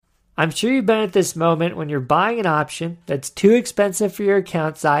I'm sure you've been at this moment when you're buying an option that's too expensive for your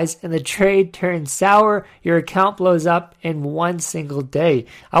account size and the trade turns sour, your account blows up in one single day.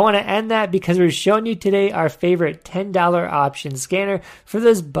 I want to end that because we're showing you today our favorite $10 option scanner for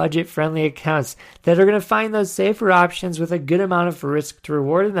those budget-friendly accounts that are going to find those safer options with a good amount of risk to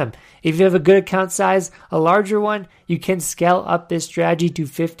reward in them. If you have a good account size, a larger one, you can scale up this strategy to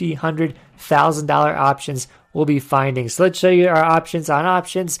 $50, $100, $1,000 options we'll be finding. So let's show you our options on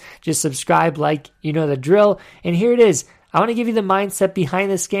options. Just subscribe, like, you know the drill. And here it is. I want to give you the mindset behind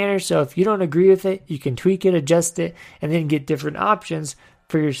the scanner. So if you don't agree with it, you can tweak it, adjust it, and then get different options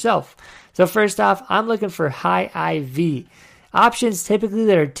for yourself. So first off, I'm looking for high IV. Options typically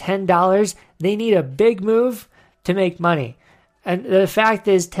that are $10, they need a big move to make money. And the fact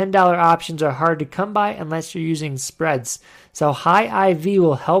is $10 options are hard to come by unless you're using spreads. So high IV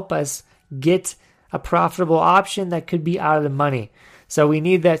will help us get a profitable option that could be out of the money. So we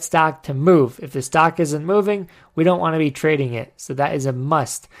need that stock to move. If the stock isn't moving, we don't want to be trading it. So that is a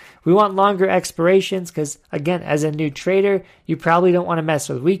must. We want longer expirations because, again, as a new trader, you probably don't want to mess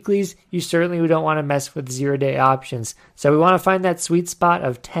with weeklies. You certainly don't want to mess with 0-day options. So we want to find that sweet spot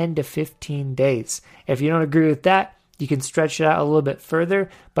of 10 to 15 days. If you don't agree with that, you can stretch it out a little bit further,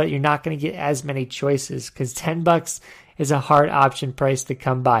 but you're not going to get as many choices because $10 is a hard option price to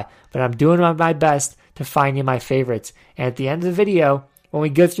come by. But I'm doing my best to find you my favorites. And at the end of the video, when we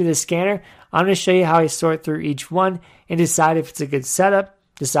go through the scanner, I'm going to show you how I sort through each one and decide if it's a good setup,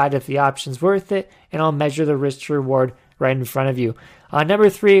 decide if the option's worth it, and I'll measure the risk to reward right in front of you. Number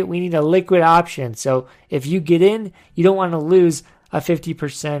 3, we need a liquid option. So if you get in, you don't want to lose a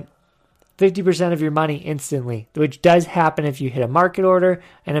 50% of your money instantly, which does happen if you hit a market order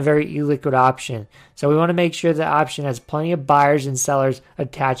and a very illiquid option. So we want to make sure the option has plenty of buyers and sellers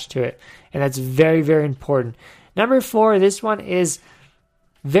attached to it. And that's very, very important. Number 4, this one is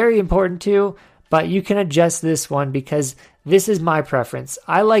very important too, but you can adjust this one because this is my preference.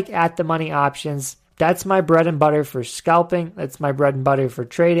 I like at the money options. That's my bread and butter for scalping. That's my bread and butter for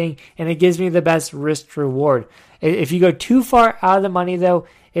trading. And it gives me the best risk to reward. If you go too far out of the money though,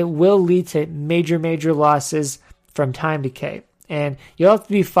 it will lead to major, major losses from time decay. And you'll have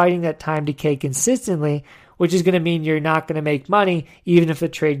to be fighting that time decay consistently, which is going to mean you're not going to make money even if the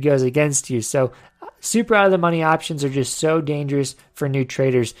trade goes against you. So super out of the money options are just so dangerous for new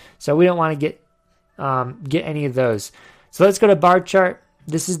traders. So we don't want to get any of those. So let's go to bar chart.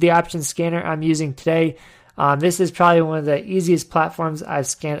 This is the option scanner I'm using today. This is probably one of the easiest platforms I've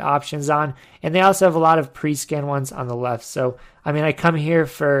scanned options on. And they also have a lot of pre-scan ones on the left. So, I mean, I come here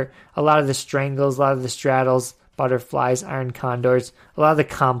for a lot of the strangles, a lot of the straddles, butterflies, iron condors, a lot of the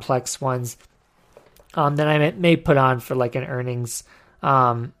complex ones that I may put on for like an earnings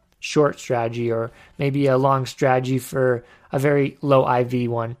short strategy or maybe a long strategy for a very low IV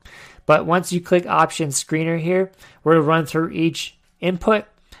one. But once you click option screener here, we're going to run through each input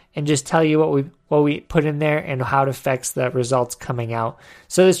and just tell you what we put in there and how it affects the results coming out.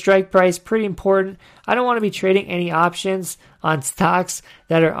 So the strike price, pretty important. I don't want to be trading any options on stocks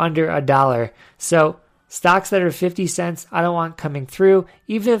that are under $1. So stocks that are 50 cents, I don't want coming through.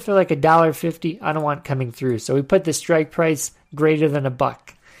 Even if they're like $1.50, I don't want coming through. So we put the strike price greater than $1.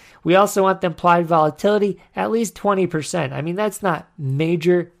 We also want the implied volatility at least 20%. I mean, that's not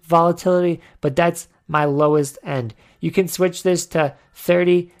major volatility, but that's my lowest end. You can switch this to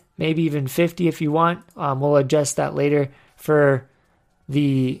 30, maybe even 50 if you want. We'll adjust that later for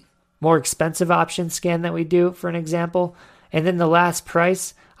the more expensive option scan that we do, for an example. And then the last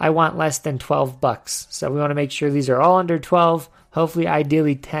price, I want less than $12. So we want to make sure these are all under 12, hopefully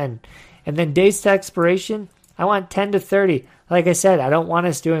ideally 10. And then days to expiration, I want 10 to 30. Like I said, I don't want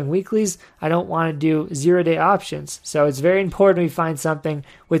us doing weeklies. I don't want to do 0-day options. So it's very important we find something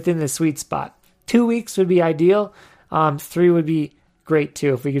within the sweet spot. 2 weeks would be ideal. 3 would be great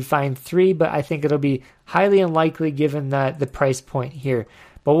too if we could find 3, but I think it'll be highly unlikely given the price point here.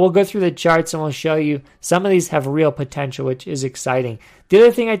 But we'll go through the charts and we'll show you some of these have real potential, which is exciting. The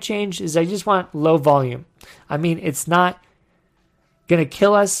other thing I changed is I just want low volume. I mean, it's not going to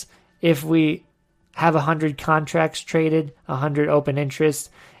kill us if we have 100 contracts traded, 100 open interests.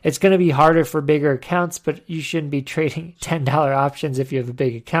 It's going to be harder for bigger accounts, but you shouldn't be trading $10 options if you have a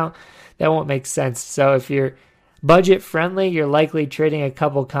big account. That won't make sense. So if you're budget friendly, you're likely trading a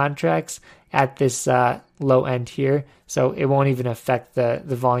couple contracts at this low end here. So it won't even affect the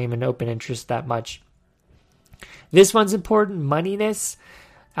volume and open interest that much. This one's important, moneyness.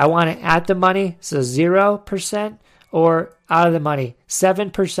 I want it at the money, so 0% or out of the money,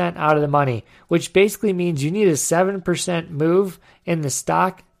 7% out of the money, which basically means you need a 7% move in the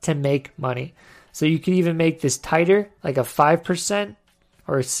stock to make money. So you can even make this tighter, like a 5%,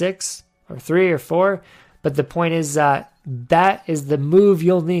 or 6 or 3 or 4. But the point is that is the move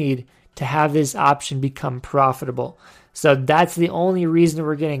you'll need to have this option become profitable. So that's the only reason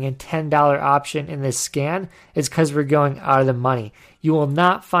we're getting a $10 option in this scan is because we're going out of the money. You will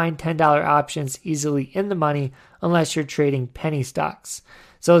not find $10 options easily in the money unless you're trading penny stocks.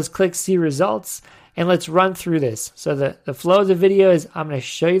 So let's click see results and let's run through this. So the flow of the video is I'm going to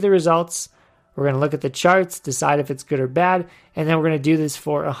show you the results. We're going to look at the charts, decide if it's good or bad, and then we're going to do this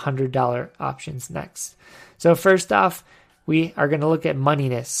for $100 options next. So first off, we are going to look at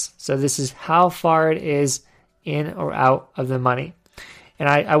moneyness. So this is how far it is in or out of the money. And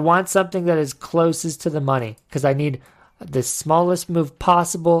I want something that is closest to the money because I need the smallest move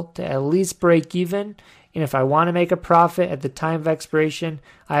possible to at least break even. And if I want to make a profit at the time of expiration,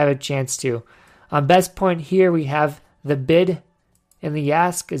 I have a chance to. On best point here, we have the bid and the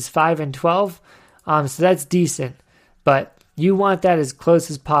ask is 5 and 12. So that's decent, but you want that as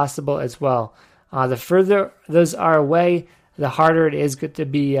close as possible as well. The further those are away, the harder it is to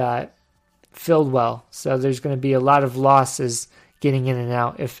be filled well. So there's going to be a lot of losses getting in and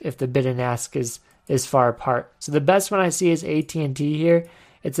out if the bid and ask is far apart. So the best one I see is AT&T here.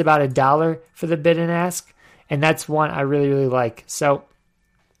 It's about $1 for the bid and ask, and that's one I really, really like. So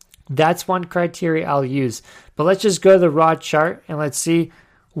that's one criteria I'll use. But let's just go to the raw chart and let's see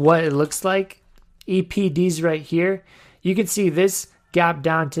what it looks like. EPD's right here. You can see this gap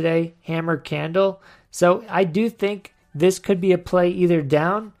down today, hammer candle. So I do think this could be a play either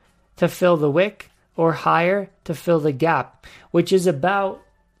down to fill the wick or higher to fill the gap, which is about,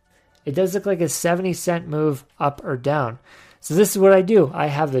 it does look like a 70-cent move up or down. So this is what I do. I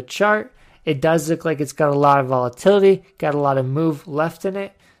have the chart. It does look like it's got a lot of volatility, got a lot of move left in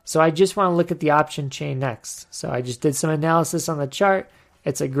it. So I just want to look at the option chain next. So I just did some analysis on the chart.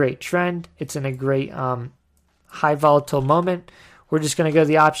 It's a great trend. It's in a great high volatile moment. We're just going to go to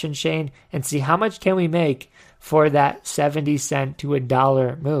the option chain and see how much can we make for that 70-cent to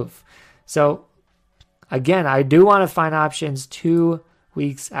 $1 move. So again, I do want to find options 2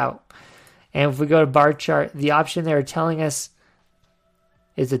 weeks out. And if we go to bar chart, the option they're telling us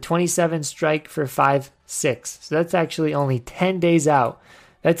is a 27 strike for 5-6. So that's actually only 10 days out.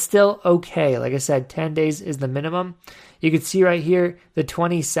 That's still okay. Like I said, 10 days is the minimum. You can see right here, the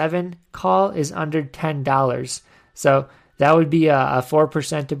 27 call is under $10. So that would be a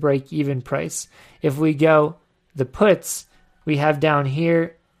 4% to break even price. If we go the puts, we have down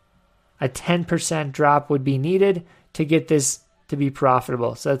here a 10% drop would be needed to get this to be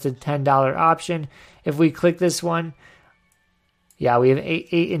profitable. So that's a $10 option. If we click this one, yeah, we have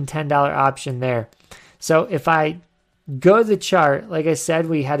 $8 and $10 option there. So if I go to the chart, like I said,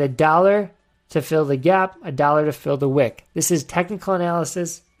 we had $1 to fill the gap, $1 to fill the wick. This is technical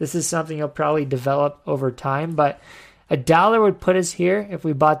analysis. This is something you'll probably develop over time, but $1 would put us here if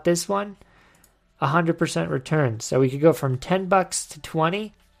we bought this one, 100% return. So we could go from $10 to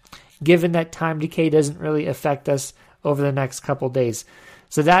 20, given that time decay doesn't really affect us over the next couple days.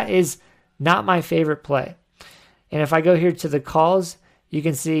 So that is not my favorite play. And if I go here to the calls, you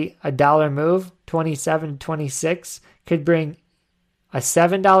can see $1 move, 27, 26 could bring a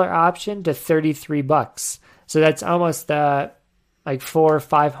 $7 option to $33. So that's almost like 400 or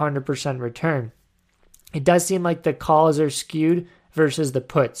 500% return. It does seem like the calls are skewed versus the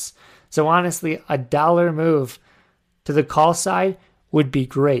puts. So honestly, $1 move to the call side would be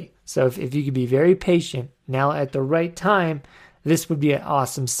great. So if you could be very patient, now at the right time, this would be an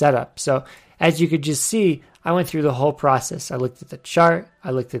awesome setup. So as you could just see, I went through the whole process. I looked at the chart.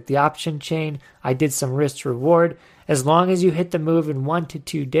 I looked at the option chain. I did some risk reward. As long as you hit the move in 1 to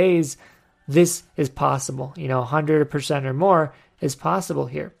 2 days, this is possible. 100% or more is possible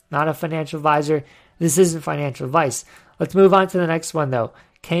here. Not a financial advisor. This isn't financial advice. Let's move on to the next one though.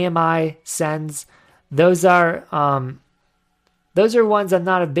 KMI, Sens. Those are ones I'm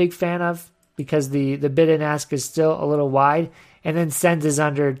not a big fan of because the bid and ask is still a little wide. And then Sens is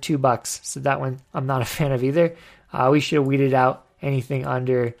under $2. So that one I'm not a fan of either. We should have weeded out anything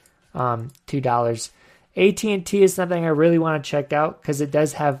under $2. AT&T is something I really want to check out because it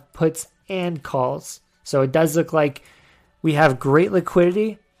does have puts and calls. So it does look like we have great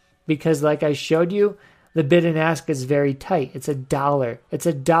liquidity because like I showed you, the bid and ask is very tight. It's $1. It's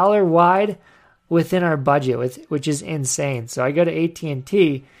 $1 wide within our budget, which is insane. So I go to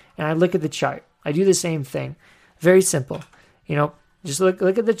AT&T and I look at the chart. I do the same thing. Very simple. Just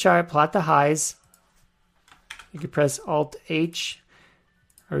look at the chart, plot the highs. You can press Alt-H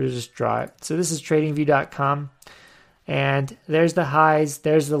or just draw it. So this is tradingview.com. And there's the highs,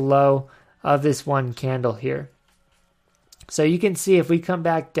 there's the low of this one candle here. So you can see if we come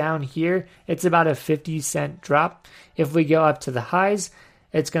back down here, it's about a 50-cent drop. If we go up to the highs,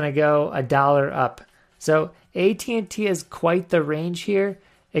 it's going to go $1 up. So AT&T has quite the range here.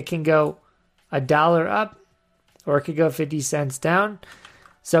 It can go $1 up, or it could go 50 cents down.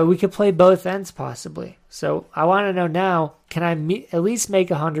 So we could play both ends possibly. So I want to know now, can I at least make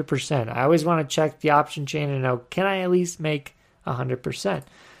 100%? I always want to check the option chain and know, can I at least make 100%?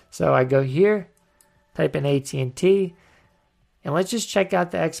 So I go here, type in AT&T, and let's just check out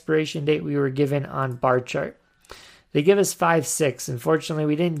the expiration date we were given on bar chart. They give us 5/6. Unfortunately,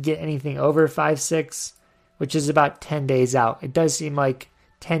 we didn't get anything over 5/6, which is about 10 days out. It does seem like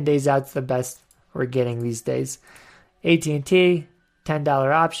 10 days out is the best we're getting these days. AT&T,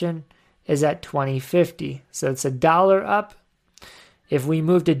 $10 option is at $20.50. So it's $1 up. If we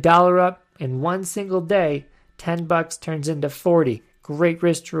moved $1 up in one single day, $10 turns into 40. Great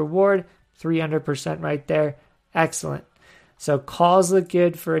risk to reward, 300% right there. Excellent. So calls look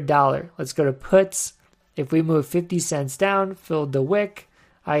good for $1. Let's go to puts. If we move 50 cents down, filled the wick,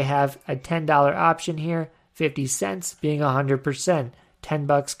 I have a $10 option here, 50 cents being 100%,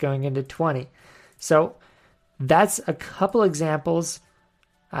 $10 going into 20. So that's a couple examples.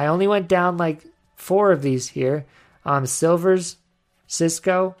 I only went down like 4 of these here. Silvers,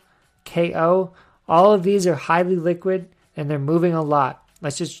 Cisco, KO, all of these are highly liquid and they're moving a lot.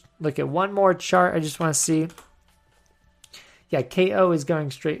 Let's just look at one more chart. I just want to see. Yeah, KO is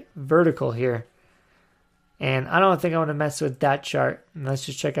going straight vertical here. And I don't think I want to mess with that chart. Let's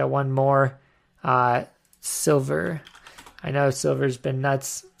just check out one more. Silver. I know silver's been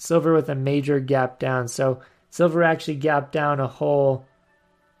nuts. Silver with a major gap down. So silver actually gapped down a whole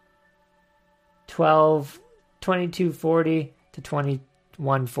 22.40 to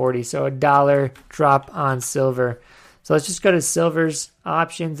 21.40. So $1 drop on silver. So let's just go to silver's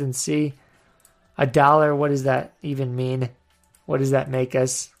options and see $1. What does that even mean? What does that make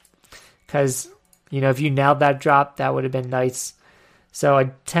us? Because, if you nailed that drop, that would have been nice. So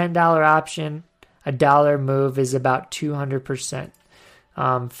a $10 option, $1 move is about 200%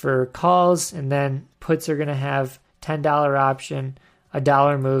 for calls. And then puts are going to have $10 option,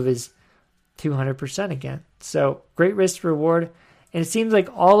 $1 move is 200% again. So great risk reward. And it seems like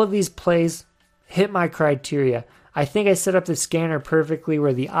all of these plays hit my criteria. I think I set up the scanner perfectly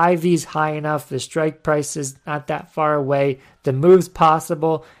where the IV is high enough, the strike price is not that far away, the move's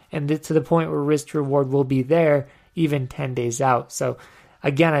possible, and to the point where risk reward will be there even 10 days out. So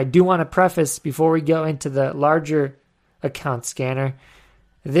again, I do want to preface before we go into the larger account scanner,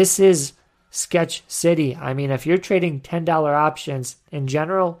 this is Sketch City. I mean, if you're trading $10 options in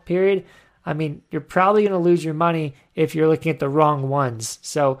general, period, I mean, you're probably going to lose your money if you're looking at the wrong ones.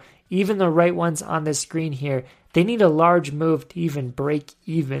 So even the right ones on this screen here, they need a large move to even break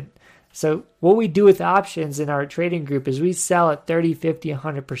even. So what we do with options in our trading group is we sell at 30, 50,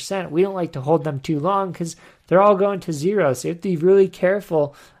 100%. We don't like to hold them too long because they're all going to zero. So you have to be really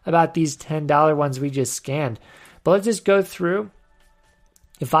careful about these $10 ones we just scanned. But let's just go through.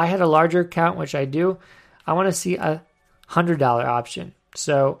 If I had a larger account, which I do, I want to see a $100 option.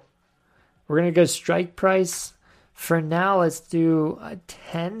 So we're going to go strike price. For now, let's do a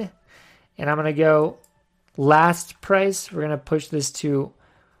 10. And I'm going to go last price. We're going to push this to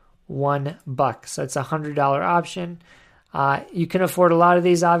 $1. So it's a $100 option. You can afford a lot of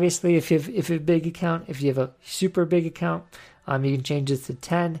these, obviously, if you have a big account. If you have a super big account, you can change this to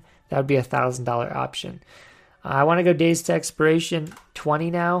 10. That would be a $1,000 option. I want to go days to expiration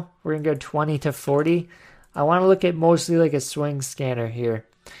 20 now. We're going to go 20 to 40. I want to look at mostly like a swing scanner here.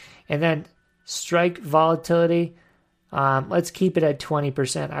 And then strike volatility. Let's keep it at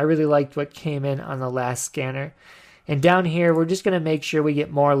 20%. I really liked what came in on the last scanner. And down here, we're just going to make sure we get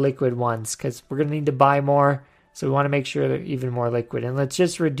more liquid ones because we're going to need to buy more. So we want to make sure they're even more liquid. And let's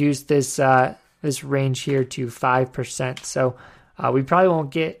just reduce this this range here to 5%. So we probably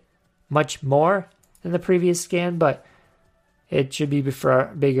won't get much more than the previous scan, but it should be for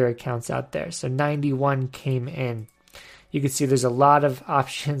our bigger accounts out there. So 91 came in. You can see there's a lot of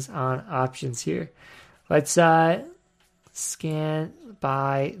options on options here. Let's scan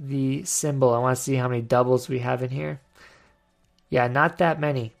by the symbol. I want to see how many doubles we have in here. Yeah, not that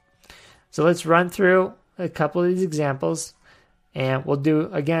many. So let's run through a couple of these examples and we'll do,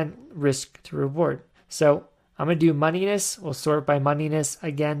 again, risk to reward. So I'm going to do moneyness. We'll sort by moneyness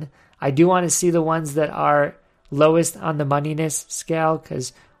again. I do want to see the ones that are lowest on the moneyness scale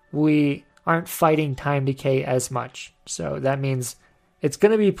because we aren't fighting time decay as much. So that means it's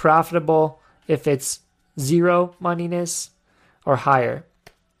going to be profitable if it's 0 moneyness or higher.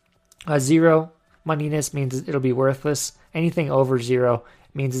 0 moneyness means it'll be worthless. Anything over 0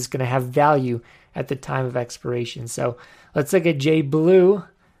 means it's going to have value at the time of expiration. So let's look at JetBlue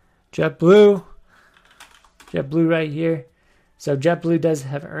right here. So JetBlue does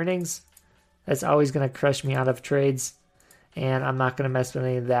have earnings. That's always going to crush me out of trades, and I'm not going to mess with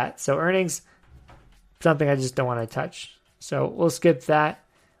any of that. So earnings, something I just don't want to touch. So we'll skip that.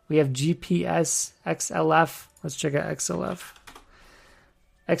 We have GPS, XLF. Let's check out XLF.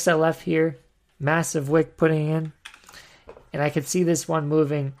 XLF here, massive wick putting in. And I could see this one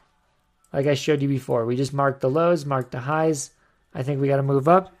moving like I showed you before. We just marked the lows, marked the highs. I think we got to move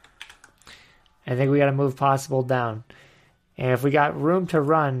up. I think we got to move possible down. And if we got room to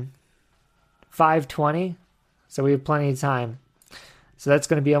run 520, so we have plenty of time. So that's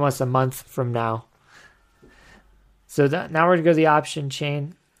going to be almost a month from now. So now we're going to go to the option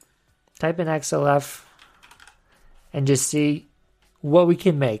chain, type in XLF, and just see what we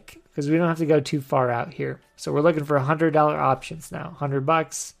can make, because we don't have to go too far out here. So we're looking for $100 options now.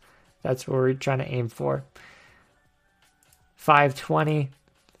 $100, that's what we're trying to aim for. 520,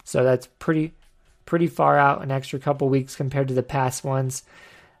 so that's pretty far out, an extra couple weeks compared to the past ones.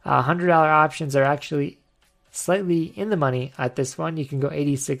 $100 options are actually slightly in the money at this one. You can go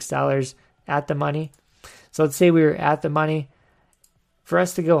 $86 at the money. So let's say we were at the money. For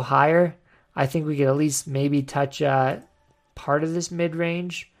us to go higher, I think we could at least maybe touch part of this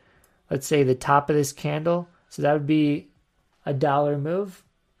mid-range. Let's say the top of this candle. So that would be a dollar move.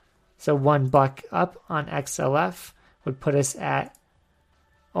 So $1 up on XLF would put us at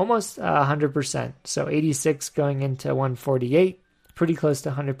almost 100%. So 86 going into 148, pretty close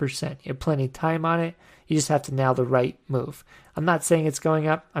to 100%. You have plenty of time on it. You just have to nail the right move. I'm not saying it's going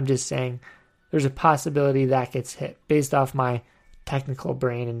up. I'm just saying there's a possibility that gets hit based off my technical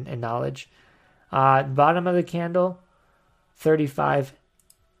brain and knowledge. Bottom of the candle,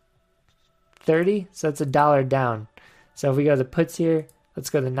 35.30. So that's a dollar down. So if we go to the puts here, let's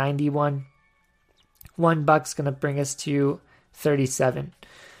go to 91. $1 going to bring us to 37.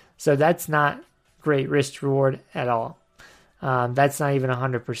 So that's not great risk reward at all. That's not even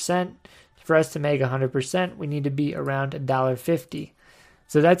 100%. For us to make 100%, we need to be around $1.50.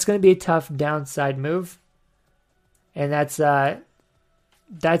 So that's going to be a tough downside move. And that's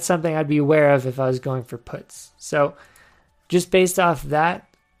something I'd be aware of if I was going for puts. So just based off that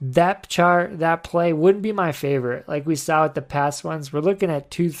chart, that play wouldn't be my favorite. Like we saw with the past ones, we're looking at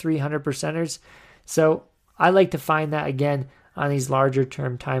 300%ers. So I like to find that again on these larger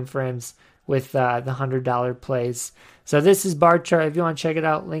term time frames with the $100 plays. So this is Bar Chart. If you want to check it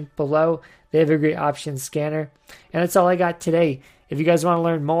out, link below. They have a great option scanner. And that's all I got today. If you guys want to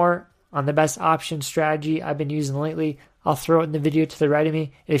learn more on the best option strategy I've been using lately, I'll throw it in the video to the right of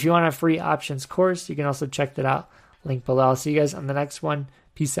me. And if you want a free options course, you can also check that out. Link below. I'll see you guys on the next one.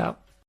 Peace out.